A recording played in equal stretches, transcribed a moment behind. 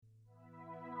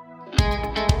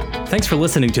Thanks for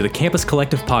listening to the Campus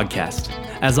Collective podcast.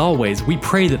 As always, we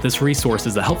pray that this resource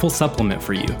is a helpful supplement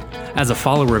for you, as a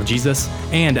follower of Jesus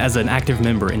and as an active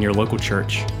member in your local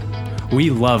church. We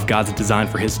love God's design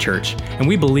for His church, and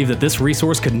we believe that this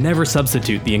resource could never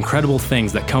substitute the incredible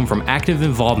things that come from active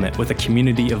involvement with a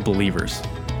community of believers.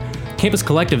 Campus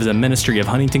Collective is a ministry of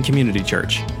Huntington Community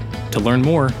Church. To learn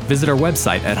more, visit our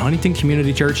website at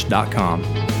huntingtoncommunitychurch.com.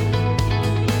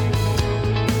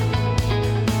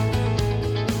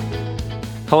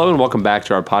 Hello and welcome back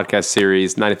to our podcast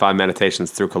series, 95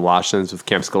 Meditations through Colossians with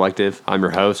Campus Collective. I'm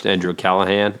your host, Andrew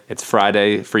Callahan. It's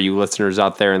Friday for you listeners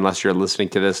out there, unless you're listening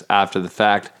to this after the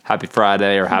fact. Happy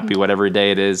Friday or happy whatever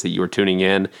day it is that you are tuning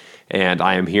in. And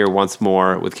I am here once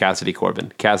more with Cassidy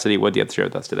Corbin. Cassidy, what do you have to share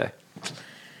with us today?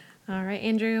 All right,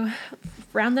 Andrew,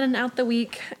 rounding out the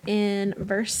week in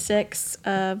verse 6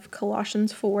 of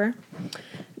Colossians 4,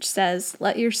 which says,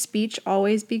 "Let your speech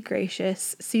always be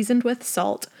gracious, seasoned with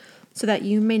salt, so that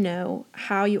you may know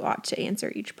how you ought to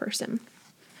answer each person."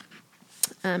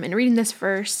 In reading this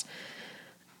verse,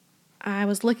 I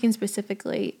was looking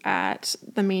specifically at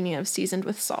the meaning of seasoned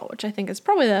with salt, which I think is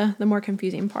probably the more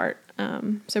confusing part.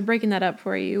 So breaking that up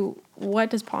for you, what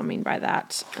does Paul mean by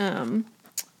that?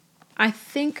 I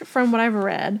think from what I've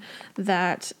read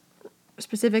that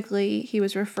specifically he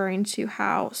was referring to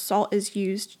how salt is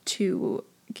used to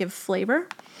give flavor.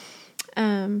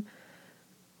 When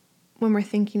we're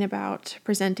thinking about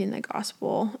presenting the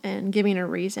gospel and giving a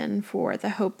reason for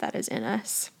the hope that is in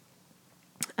us.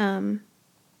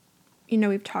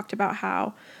 We've talked about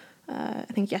how, I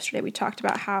think yesterday we talked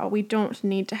about how we don't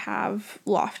need to have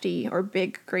lofty or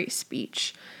big, great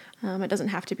speech. It doesn't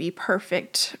have to be a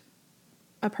perfect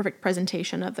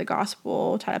presentation of the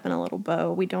gospel tied up in a little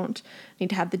bow. We don't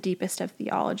need to have the deepest of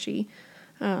theology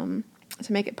to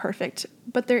make it perfect.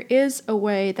 But there is a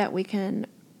way that we can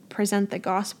present the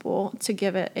gospel to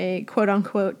give it a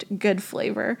quote-unquote good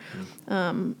flavor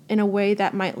in a way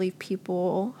that might leave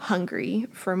people hungry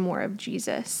for more of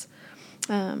Jesus.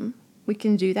 We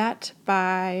can do that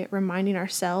by reminding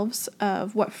ourselves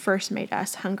of what first made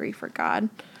us hungry for God.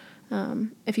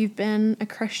 If you've been a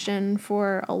Christian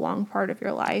for a long part of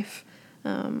your life,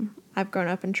 I've grown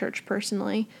up in church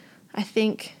personally, I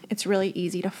think it's really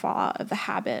easy to fall out of the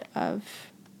habit of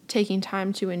taking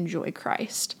time to enjoy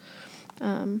Christ.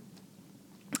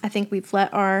 I think we've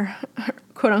let our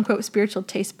quote-unquote spiritual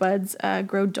taste buds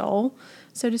grow dull,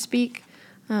 so to speak.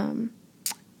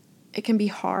 It can be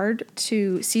hard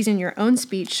to season your own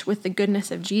speech with the goodness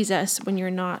of Jesus when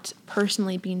you're not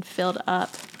personally being filled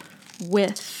up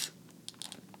with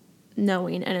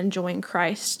knowing and enjoying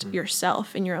Christ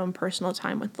yourself in your own personal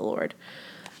time with the Lord.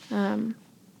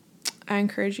 I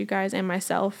encourage you guys and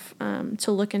myself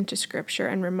to look into Scripture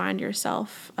and remind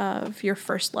yourself of your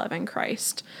first love in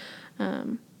Christ,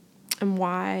 and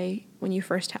why when you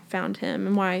first found Him,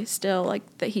 and why still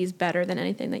that He's better than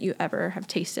anything that you ever have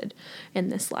tasted in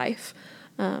this life.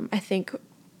 I think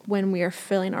when we are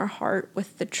filling our heart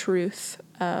with the truth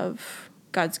of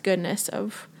God's goodness,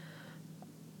 of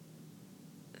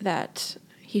that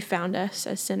He found us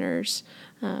as sinners,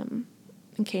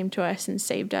 and came to us and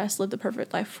saved us, lived the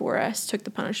perfect life for us, took the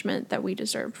punishment that we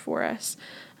deserved for us.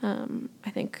 I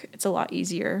think it's a lot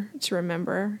easier to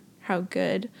remember how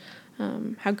good,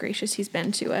 how gracious He's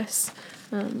been to us.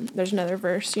 There's another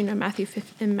verse, in Matthew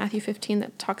 15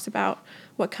 that talks about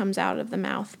what comes out of the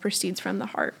mouth proceeds from the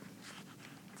heart.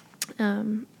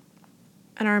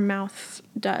 And our mouth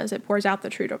it pours out the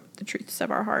truths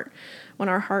of our heart. When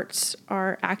our hearts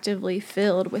are actively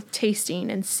filled with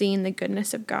tasting and seeing the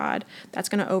goodness of God, that's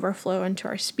going to overflow into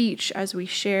our speech as we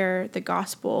share the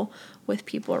gospel with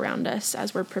people around us,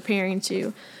 as we're preparing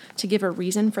to give a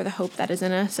reason for the hope that is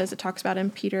in us, as it talks about in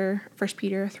 1 Peter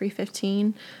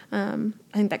 3:15. I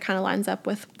think that kind of lines up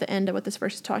with the end of what this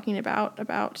verse is talking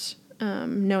about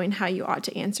knowing how you ought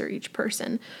to answer each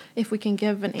person. If we can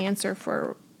give an answer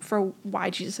for why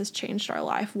Jesus has changed our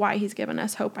life, why He's given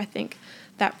us hope, I think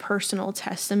that personal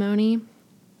testimony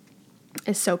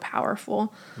is so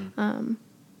powerful.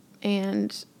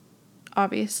 And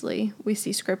obviously we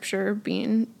see Scripture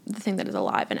being the thing that is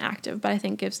alive and active, but I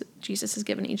think Jesus has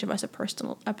given each of us a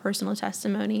personal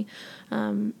testimony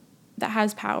that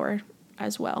has power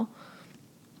as well.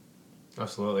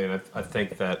 Absolutely. And I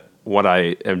think that what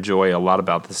I enjoy a lot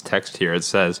about this text here, it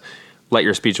says, let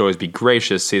your speech always be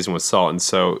gracious, seasoned with salt. And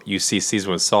so you see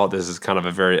seasoned with salt, this is kind of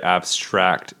a very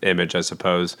abstract image, I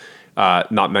suppose.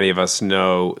 Not many of us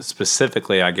know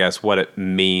specifically, I guess, what it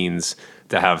means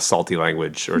to have salty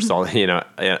language or salt,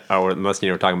 or unless,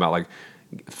 talking about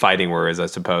fighting words, I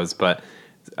suppose. But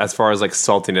as far as like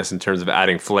saltiness in terms of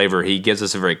adding flavor, he gives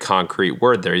us a very concrete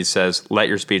word there. He says, let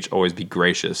your speech always be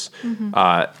gracious.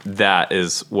 That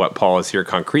is what Paul is here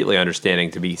concretely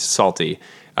understanding to be salty.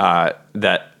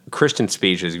 That Christian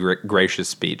speech is gracious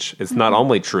speech. It's not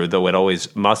only true, though it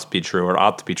always must be true or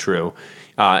ought to be true.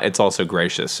 It's also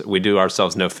gracious. We do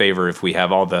ourselves no favor if we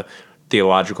have all the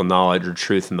theological knowledge or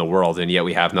truth in the world, and yet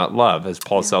we have not love, as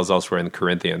Paul says elsewhere in the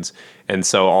Corinthians. And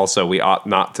so also we ought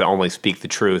not to only speak the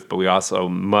truth, but we also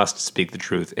must speak the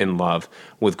truth in love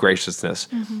with graciousness.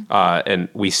 And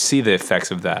we see the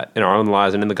effects of that in our own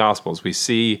lives and in the Gospels. We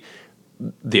see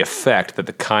the effect that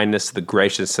the kindness, the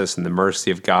graciousness, and the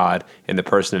mercy of God in the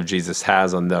person of Jesus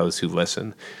has on those who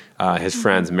listen. His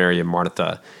friends, Mary and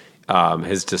Martha,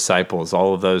 his disciples,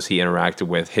 all of those he interacted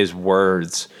with, his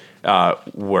words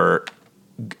were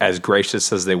as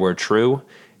gracious as they were true.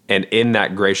 And in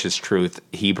that gracious truth,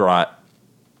 he brought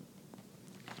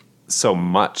so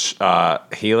much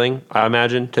healing, I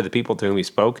imagine, to the people to whom he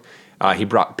spoke. He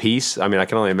brought peace. I mean, I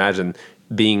can only imagine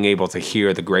being able to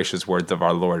hear the gracious words of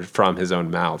our Lord from his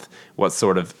own mouth. What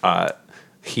sort of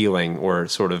healing or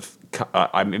sort of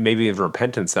maybe even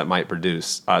repentance that might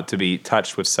produce to be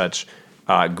touched with such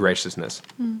graciousness.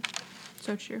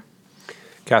 So true.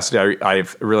 Cassidy,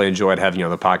 I've really enjoyed having you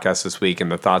on the podcast this week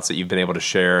and the thoughts that you've been able to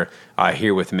share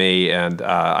here with me, and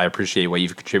I appreciate what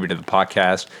you've contributed to the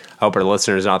podcast. I hope our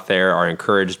listeners out there are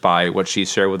encouraged by what she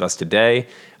shared with us today,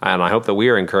 and I hope that we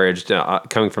are encouraged,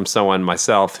 coming from someone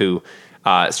myself who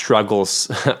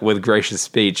struggles with gracious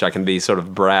speech. I can be sort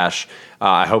of brash.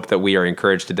 I hope that we are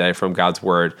encouraged today from God's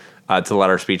word to let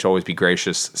our speech always be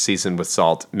gracious, seasoned with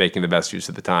salt, making the best use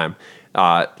of the time.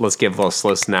 Let's give a little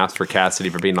slow snaps for Cassidy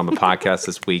for being on the podcast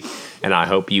this week, and I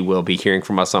hope you will be hearing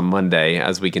from us on Monday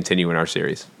as we continue in our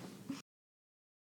series.